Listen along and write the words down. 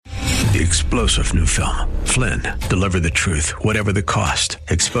The explosive new film, Flynn, deliver the truth, whatever the cost,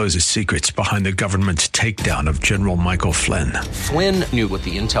 exposes secrets behind the government's takedown of General Michael Flynn. Flynn knew what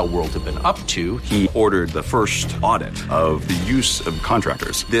the intel world had been up to. He ordered the first audit of the use of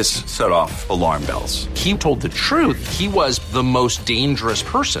contractors. This set off alarm bells. He told the truth. He was the most dangerous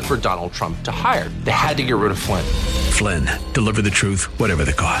person for Donald Trump to hire. They had to get rid of Flynn. Flynn, deliver the truth, whatever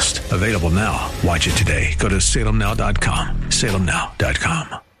the cost. Available now. Watch it today. Go to salemnow.com.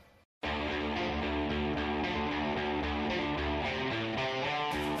 salemnow.com.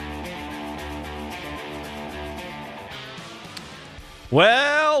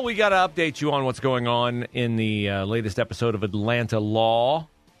 Well, we got to update you on what's going on in the latest episode of Atlanta Law,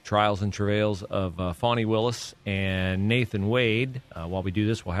 Trials and Travails of Fani Willis and Nathan Wade. While we do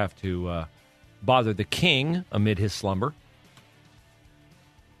this, we'll have to bother the king amid his slumber.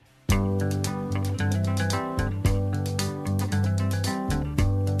 We're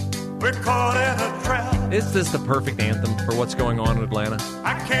caught in a trap. Is this the perfect anthem for what's going on in Atlanta?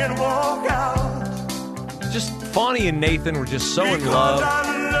 I can't walk out. Just Fani and Nathan were just so in love.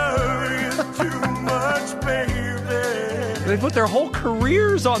 I love you too much, baby. They put their whole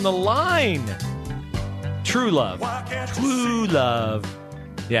careers on the line. True love. True love.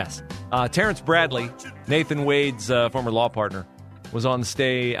 Yes. Terrence Bradley, Nathan Wade's former law partner, was on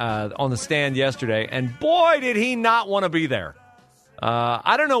the stand yesterday, and boy, did he not want to be there.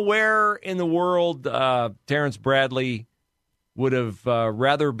 I don't know where in the world Terrence Bradley would have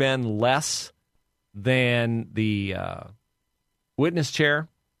rather been less than the witness chair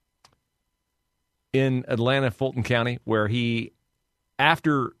in Atlanta, Fulton County, where he,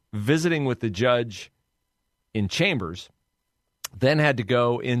 after visiting with the judge in chambers, then had to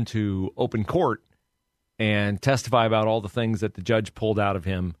go into open court and testify about all the things that the judge pulled out of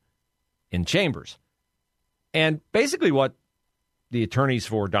him in chambers. And basically what the attorneys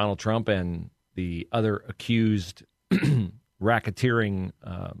for Donald Trump and the other accused racketeering,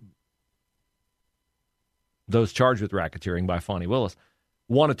 those charged with racketeering by Fani Willis,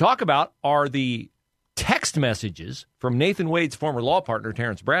 want to talk about are the text messages from Nathan Wade's former law partner,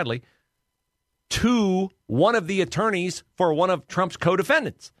 Terrence Bradley, to one of the attorneys for one of Trump's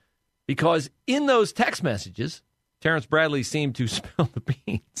co-defendants. Because in those text messages, Terrence Bradley seemed to spill the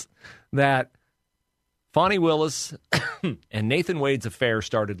beans that Fani Willis and Nathan Wade's affair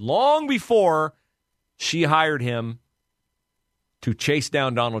started long before she hired him to chase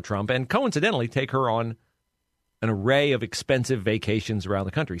down Donald Trump and coincidentally take her on an array of expensive vacations around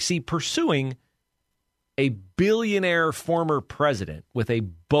the country. See, pursuing a billionaire former president with a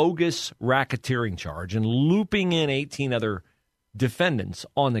bogus racketeering charge and looping in 18 other defendants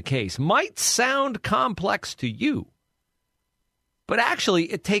on the case might sound complex to you, but actually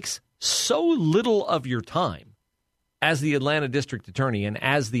it takes so little of your time as the Atlanta district attorney and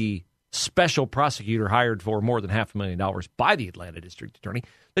as the special prosecutor hired for more than $500,000 by the Atlanta district attorney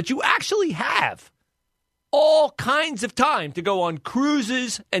that you actually have all kinds of time to go on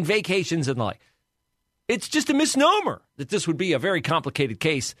cruises and vacations and the like. It's just a misnomer that this would be a very complicated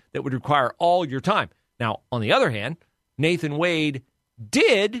case that would require all your time. Now, on the other hand, Nathan Wade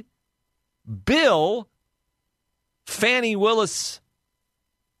did bill Fani Willis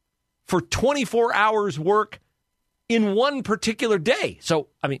for 24 hours work in one particular day. So,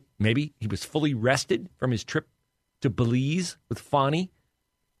 I mean, maybe he was fully rested from his trip to Belize with Fani,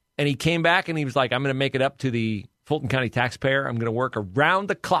 and he came back and he was like, I'm going to make it up to the Fulton County taxpayer. I'm going to work around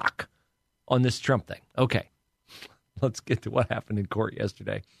the clock on this Trump thing. Okay, let's get to what happened in court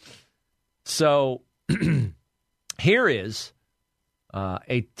yesterday. So here is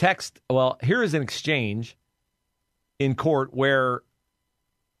a text. Well, here is an exchange in court where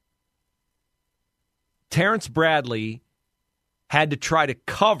Terrence Bradley had to try to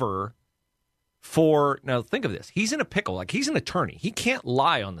cover for, now think of this, he's in a pickle, like he's an attorney. He can't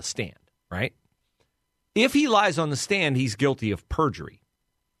lie on the stand, right? If he lies on the stand, he's guilty of perjury.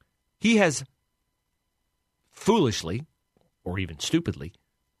 He has foolishly, or even stupidly,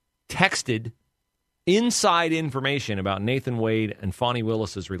 texted inside information about Nathan Wade and Fani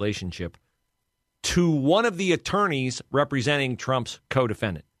Willis's relationship to one of the attorneys representing Trump's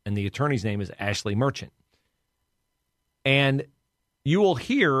co-defendant. And the attorney's name is Ashley Merchant. And you will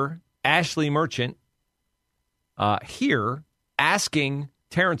hear Ashley Merchant here asking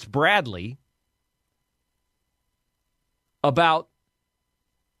Terrence Bradley about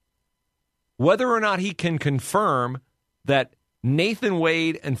whether or not he can confirm that Nathan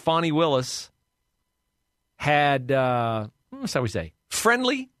Wade and Fani Willis had, what's that we say,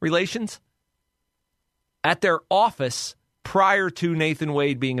 friendly relations at their office prior to Nathan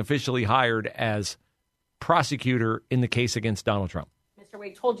Wade being officially hired as prosecutor in the case against Donald Trump. Mr.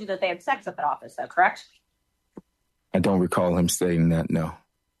 Wade told you that they had sex at that office, though, correct? I don't recall him saying that, no.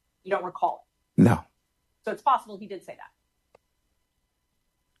 You don't recall it? No. So it's possible he did say that.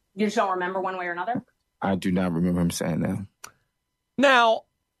 You just don't remember one way or another? I do not remember him saying that. Now,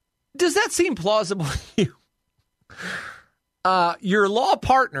 does that seem plausible to you? Your law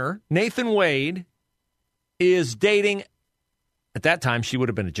partner, Nathan Wade, is dating, at that time, she would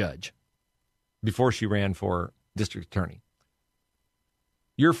have been a judge before she ran for district attorney.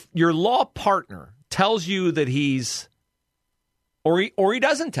 Your law partner tells you that he's, or he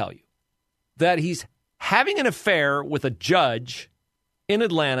doesn't tell you, that he's having an affair with a judge in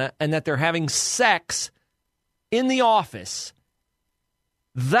Atlanta and that they're having sex in the office.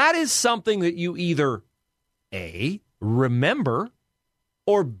 That is something that you either, A, remember,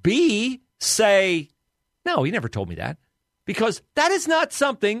 or B, say, no, he never told me that. Because that is not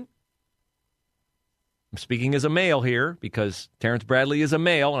something, I'm speaking as a male here because Terrence Bradley is a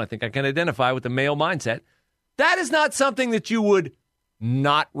male, and I think I can identify with the male mindset. That is not something that you would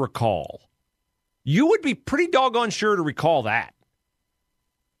not recall. You would be pretty doggone sure to recall that.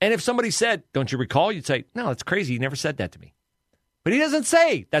 And if somebody said, don't you recall? You'd say, no, that's crazy. He never said that to me. But he doesn't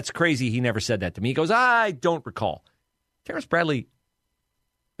say, that's crazy. He never said that to me. He goes, I don't recall. Terrence Bradley,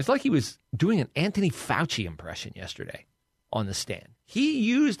 it's like he was doing an Anthony Fauci impression yesterday on the stand. He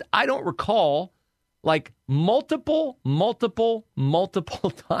used, I don't recall, like multiple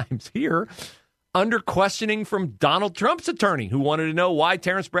times here under questioning from Donald Trump's attorney, who wanted to know why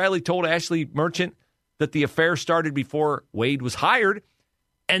Terrence Bradley told Ashley Merchant that the affair started before Wade was hired.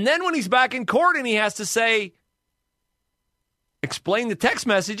 And then when he's back in court and he has to say, explain the text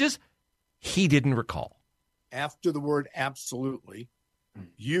messages, he didn't recall. After the word absolutely,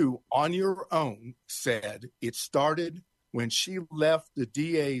 you on your own said it started when she left the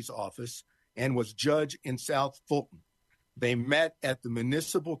DA's office and was judge in South Fulton. They met at the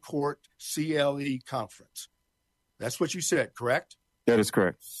municipal court CLE conference. That's what you said, correct? That is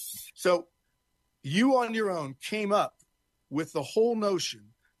correct. So you on your own came up with the whole notion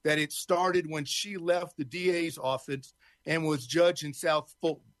that it started when she left the DA's office and was judge in South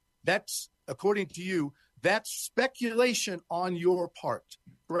Fulton. That's, according to you, that's speculation on your part,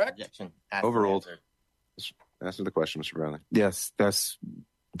 correct? Objection. Overruled. Answer the question, Mr. Bradley. Yes, that's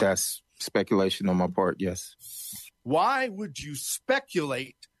speculation on my part, yes. Why would you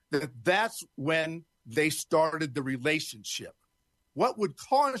speculate that that's when they started the relationship? What would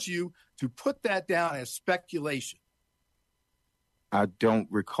cause you to put that down as speculation? I don't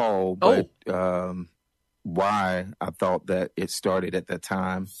recall, but why I thought that it started at that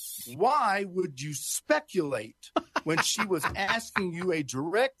time. Why would you speculate when she was asking you a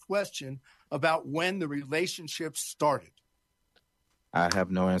direct question about when the relationship started? I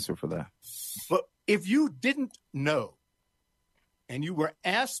have no answer for that. But if you didn't know, and you were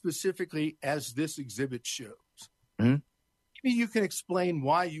asked specifically as this exhibit shows, maybe you can explain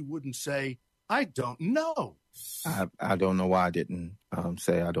why you wouldn't say, I don't know. I don't know why I didn't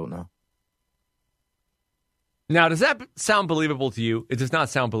say I don't know. Now, does that sound believable to you? It does not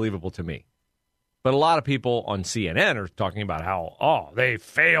sound believable to me. But a lot of people on CNN are talking about how, they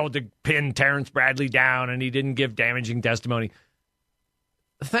failed to pin Terrence Bradley down and he didn't give damaging testimony.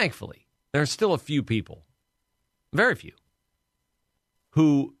 Thankfully, there are still a few people, very few,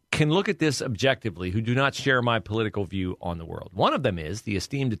 who can look at this objectively, who do not share my political view on the world. One of them is the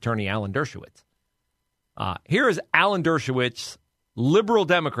esteemed attorney Alan Dershowitz. Here is Alan Dershowitz, liberal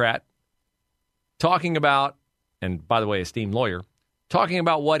Democrat, talking about, and by the way, esteemed lawyer, talking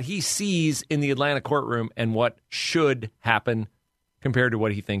about what he sees in the Atlanta courtroom and what should happen compared to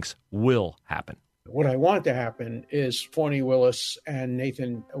what he thinks will happen. What I want to happen is Fani Willis and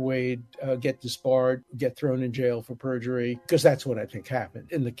Nathan Wade get disbarred, get thrown in jail for perjury, because that's what I think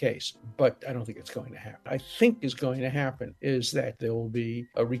happened in the case. But I don't think it's going to happen. I think is going to happen is that there will be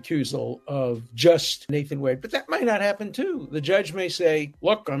a recusal of just Nathan Wade. But that might not happen, too. The judge may say,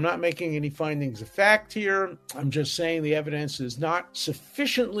 look, I'm not making any findings of fact here. I'm just saying the evidence is not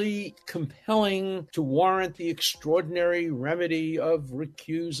sufficiently compelling to warrant the extraordinary remedy of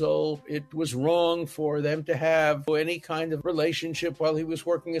recusal. It was wrong for them to have any kind of relationship while he was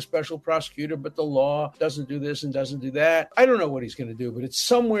working as special prosecutor, but the law doesn't do this and doesn't do that. I don't know what he's going to do, but it's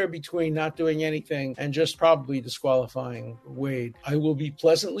somewhere between not doing anything and just probably disqualifying Wade. I will be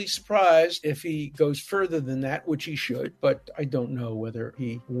pleasantly surprised if he goes further than that, which he should, but I don't know whether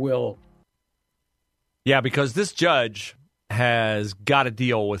he will. Yeah, because this judge has got to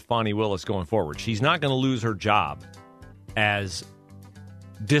deal with Fani Willis going forward. She's not going to lose her job as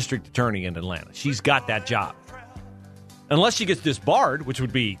district attorney in Atlanta. She's got that job. Unless she gets disbarred, which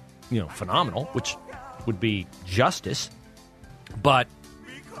would be, phenomenal, which would be justice. But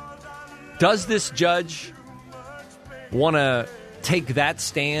Does this judge want to take that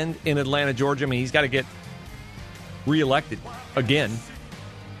stand in Atlanta, Georgia? I mean, he's got to get reelected again.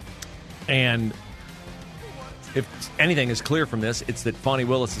 And if anything is clear from this, it's that Fani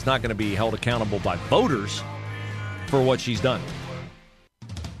Willis is not going to be held accountable by voters for what she's done.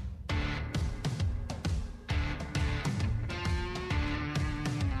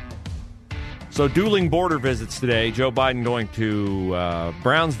 So dueling border visits today. Joe Biden going to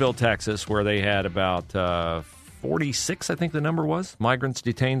Brownsville, Texas, where they had about 46, I think the number was, migrants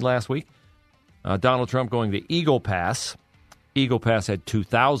detained last week. Donald Trump going to Eagle Pass. Eagle Pass had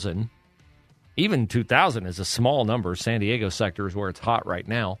 2,000. Even 2,000 is a small number. San Diego sector is where it's hot right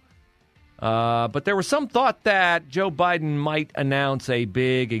now. But there was some thought that Joe Biden might announce a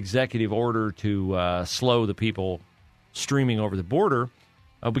big executive order to slow the people streaming over the border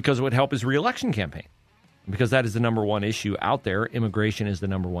because it would help his reelection campaign. Because that is the number one issue out there. Immigration is the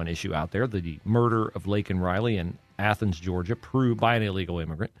number one issue out there. The murder of Laken Riley in Athens, Georgia, proved by an illegal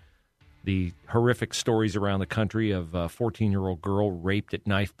immigrant. The horrific stories around the country of a 14-year-old girl raped at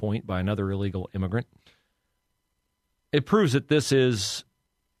knife point by another illegal immigrant. It proves that this is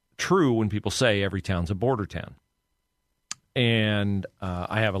true when people say every town's a border town. And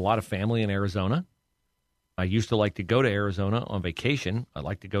I have a lot of family in Arizona. I used to like to go to Arizona on vacation. I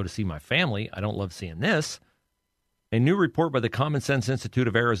like to go to see my family. I don't love seeing this. A new report by the Common Sense Institute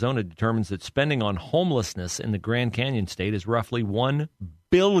of Arizona determines that spending on homelessness in the Grand Canyon state is roughly $1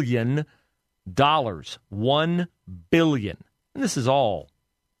 billion. $1 billion. And this is all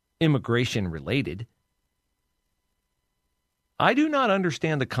immigration related. I do not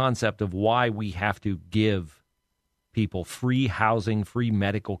understand the concept of why we have to give people free housing, free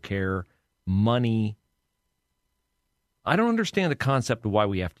medical care, money. I don't understand the concept of why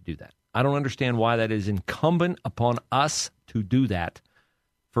we have to do that. I don't understand why that is incumbent upon us to do that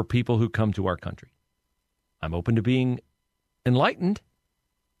for people who come to our country. I'm open to being enlightened,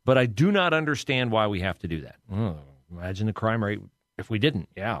 but I do not understand why we have to do that. Imagine the crime rate if we didn't.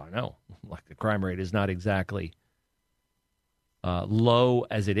 Yeah, I know. Like the crime rate is not exactly low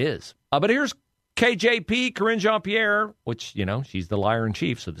as it is. But here's KJP, Corinne Jean-Pierre, which, you know, she's the liar in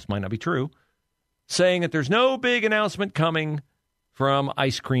chief, so this might not be true, saying that there's no big announcement coming from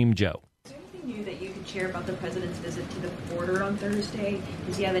Ice Cream Joe. Is there anything new that you could share about the president's visit to the border on Thursday?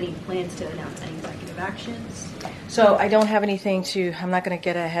 Does he have any plans to announce any executive actions? So I don't have anything I'm not going to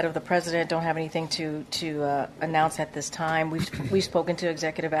get ahead of the president, don't have anything to announce at this time. We've spoken to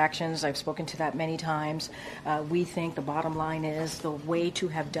executive actions. I've spoken to that many times. We think the bottom line is the way to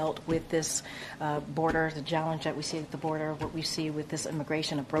have dealt with this border, the challenge that we see at the border, what we see with this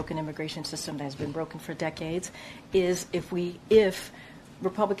immigration, a broken immigration system that has been broken for decades, is if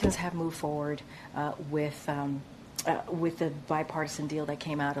Republicans have moved forward with the bipartisan deal that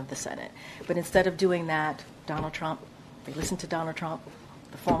came out of the Senate. But instead of doing that, they listened to Donald Trump,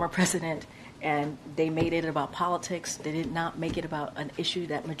 the former president, and they made it about politics. They did not make it about an issue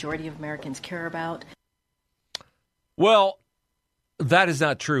that majority of Americans care about. Well, that is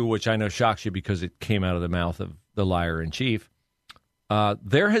not true, which I know shocks you because it came out of the mouth of the liar-in-chief.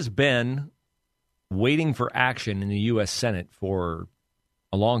 There has been waiting for action in the U.S. Senate for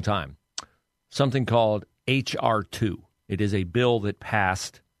a long time, something called H.R. 2. It is a bill that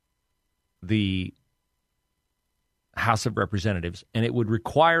passed the House of Representatives, and it would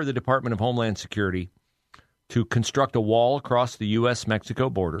require the Department of Homeland Security to construct a wall across the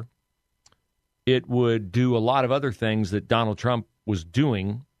U.S.-Mexico border. It would do a lot of other things that Donald Trump was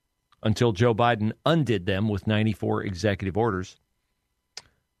doing until Joe Biden undid them with 94 executive orders.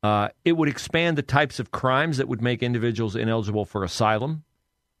 It would expand the types of crimes that would make individuals ineligible for asylum,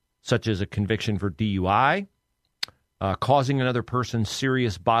 such as a conviction for DUI, causing another person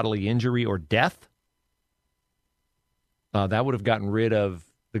serious bodily injury or death. That would have gotten rid of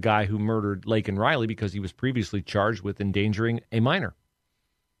the guy who murdered Laken Riley because he was previously charged with endangering a minor.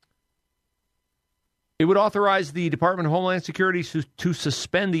 It would authorize the Department of Homeland Security to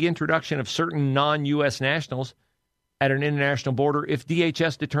suspend the introduction of certain non-U.S. nationals at an international border if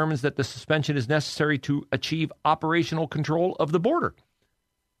DHS determines that the suspension is necessary to achieve operational control of the border.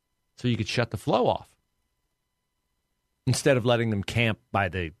 So you could shut the flow off instead of letting them camp by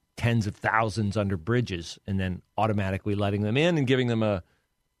the tens of thousands under bridges and then automatically letting them in and giving them a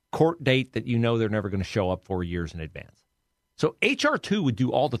court date that you know they're never going to show up for years in advance. So H.R. 2 would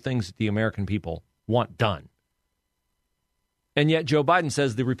do all the things that the American people want done. And yet Joe Biden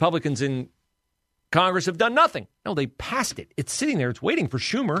says the Republicans in Congress have done nothing. No, they passed it. It's sitting there. It's waiting for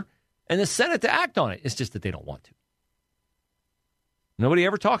Schumer and the Senate to act on it. It's just that they don't want to. Nobody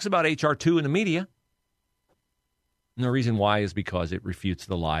ever talks about H.R. 2 in the media. And the reason why is because it refutes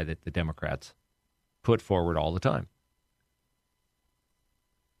the lie that the Democrats put forward all the time.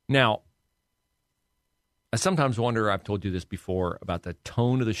 Now, I sometimes wonder, I've told you this before, about the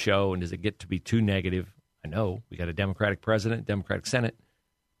tone of the show, and does it get to be too negative? I know we got a Democratic president, Democratic Senate,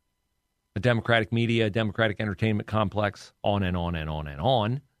 a Democratic media, a Democratic entertainment complex, on and on and on and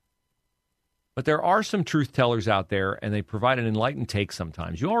on. But there are some truth tellers out there, and they provide an enlightened take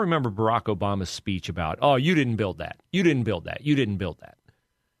sometimes. You all remember Barack Obama's speech about, oh, you didn't build that. You didn't build that. You didn't build that.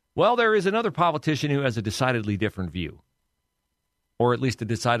 Well, there is another politician who has a decidedly different view, or at least a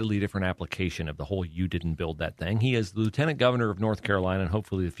decidedly different application of the whole you didn't build that thing. He is the Lieutenant Governor of North Carolina, and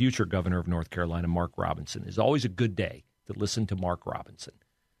hopefully the future Governor of North Carolina, Mark Robinson. It's always a good day to listen to Mark Robinson,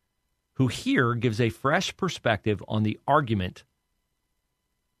 who here gives a fresh perspective on the argument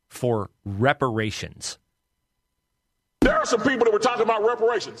for reparations. There are some people that were talking about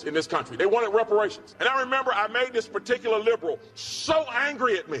reparations in this country. They wanted reparations. And I remember I made this particular liberal so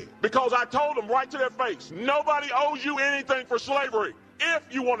angry at me because I told them right to their face, nobody owes you anything for slavery. If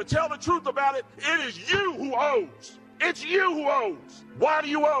you want to tell the truth about it, it is you who owes. It's you who owes. Why do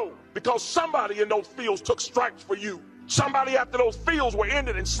you owe? Because somebody in those fields took stripes for you. Somebody, after those fields were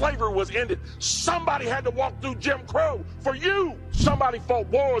ended and slavery was ended, somebody had to walk through Jim Crow for you. Somebody fought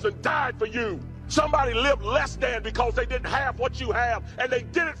wars and died for you. Somebody lived less than because they didn't have what you have, and they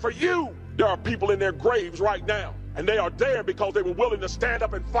did it for you. There are people in their graves right now, and they are there because they were willing to stand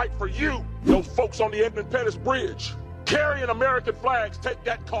up and fight for you. Those folks on the Edmund Pettus Bridge, carrying American flags, take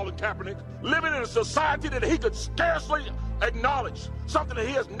that, Colin Kaepernick, living in a society that he could scarcely acknowledge, something that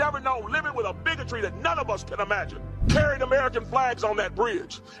he has never known, living with a bigotry that none of us can imagine, carrying American flags on that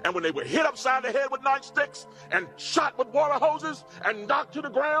bridge. And when they were hit upside the head with nightsticks and shot with water hoses and knocked to the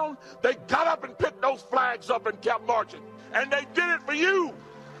ground, they got up and picked those flags up and kept marching. And they did it for you.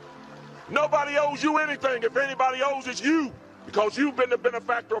 Nobody owes you anything. If anybody owes, it's you, because you've been the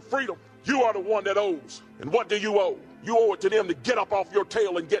benefactor of freedom. You are the one that owes. And what do you owe? You owe it to them to get up off your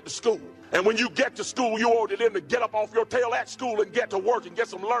tail and get to school. And when you get to school, you owe it to them to get up off your tail at school and get to work and get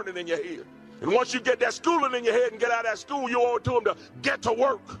some learning in your head. And once you get that schooling in your head and get out of that school, you owe it to them to get to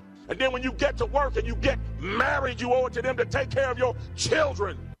work. And then when you get to work and you get married, you owe it to them to take care of your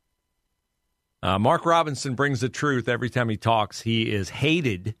children. Mark Robinson brings the truth every time he talks. He is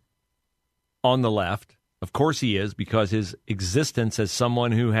hated on the left. Of course he is, because his existence as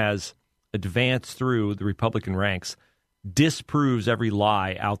someone who has advanced through the Republican ranks disproves every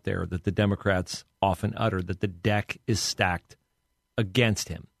lie out there that the Democrats often utter, that the deck is stacked against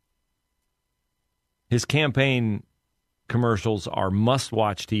him. His campaign commercials are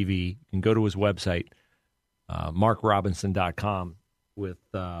must-watch TV. You can go to his website, markrobinson.com, with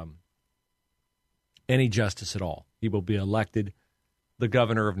any justice at all. He will be elected the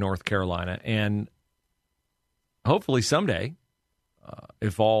governor of North Carolina, and hopefully someday,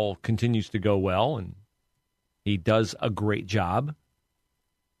 if all continues to go well and he does a great job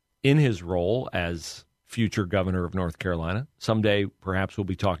in his role as future governor of North Carolina, someday perhaps we'll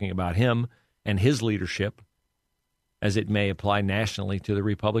be talking about him and his leadership as it may apply nationally to the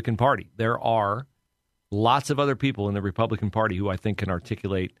Republican Party. There are lots of other people in the Republican Party who I think can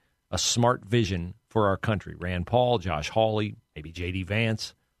articulate a smart vision for our country. Rand Paul, Josh Hawley, maybe J.D.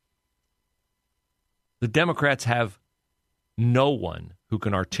 Vance. The Democrats have no one who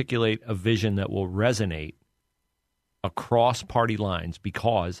can articulate a vision that will resonate across party lines,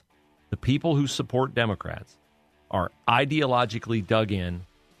 because the people who support Democrats are ideologically dug in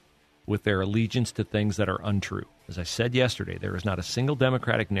with their allegiance to things that are untrue. As I said yesterday, there is not a single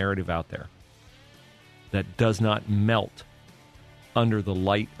Democratic narrative out there that does not melt under the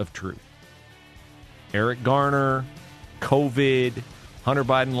light of truth. Eric Garner, COVID, Hunter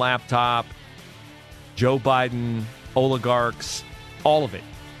Biden laptop, Joe Biden, oligarchs, all of it.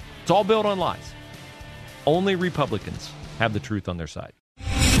 It's all built on lies. Only Republicans have the truth on their side.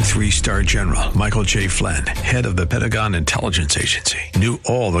 3-star General Michael J. Flynn, head of the Pentagon Intelligence Agency, knew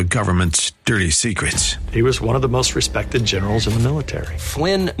all the government's dirty secrets. He was one of the most respected generals in the military.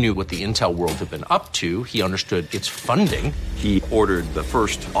 Flynn knew what the intel world had been up to. He understood its funding. He ordered the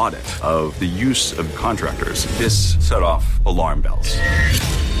first audit of the use of contractors. This set off alarm bells.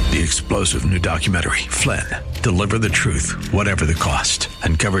 The explosive new documentary, Flynn, Deliver the Truth, Whatever the Cost,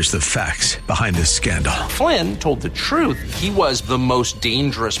 uncovers the facts behind this scandal. Flynn told the truth. He was the most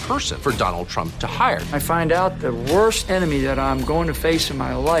dangerous person for Donald Trump to hire. I find out the worst enemy that I'm going to face in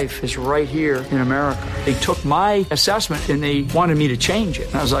my life is right here in America. They took my assessment and they wanted me to change it.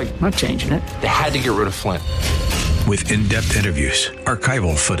 And I was like, I'm not changing it. They had to get rid of Flynn. With in-depth interviews,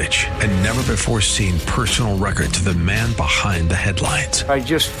 archival footage, and never-before-seen personal records of the man behind the headlines. I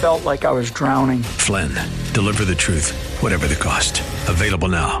just felt like I was drowning. Flynn, deliver the truth, whatever the cost. Available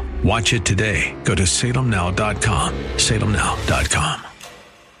now. Watch it today. Go to salemnow.com. salemnow.com.